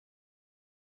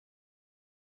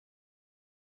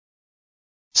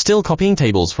Still copying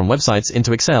tables from websites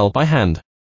into Excel by hand.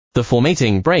 The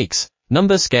formatting breaks,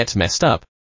 numbers get messed up.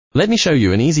 Let me show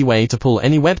you an easy way to pull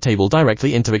any web table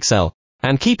directly into Excel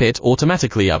and keep it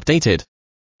automatically updated.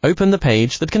 Open the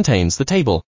page that contains the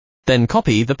table. Then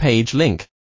copy the page link.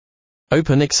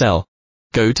 Open Excel.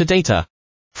 Go to Data.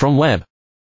 From Web.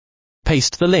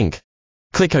 Paste the link.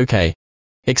 Click OK.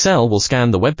 Excel will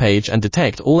scan the web page and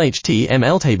detect all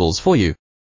HTML tables for you.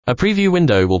 A preview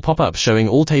window will pop up showing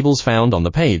all tables found on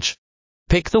the page.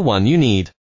 Pick the one you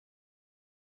need.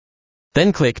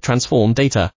 Then click Transform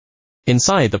Data.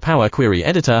 Inside the Power Query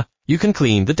Editor, you can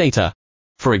clean the data.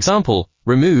 For example,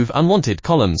 remove unwanted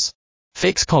columns.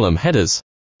 Fix column headers.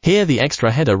 Here the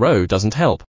extra header row doesn't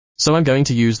help, so I'm going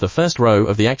to use the first row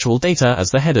of the actual data as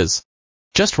the headers.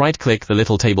 Just right-click the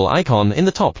little table icon in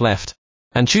the top left,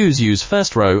 and choose Use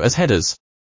First Row as headers.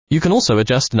 You can also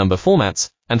adjust number formats,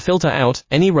 and filter out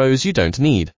any rows you don't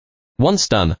need. Once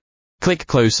done, click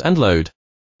Close and load.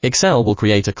 Excel will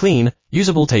create a clean,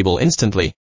 usable table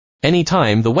instantly.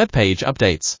 Anytime the web page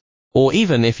updates, or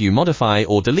even if you modify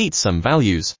or delete some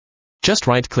values. Just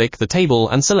right-click the table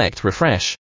and select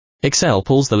Refresh. Excel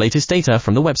pulls the latest data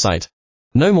from the website.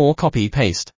 No more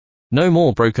copy-paste. No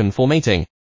more broken formatting.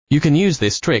 You can use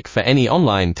this trick for any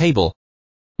online table.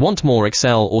 Want more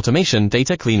Excel automation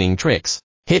data cleaning tricks?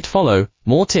 Hit follow,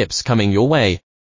 more tips coming your way.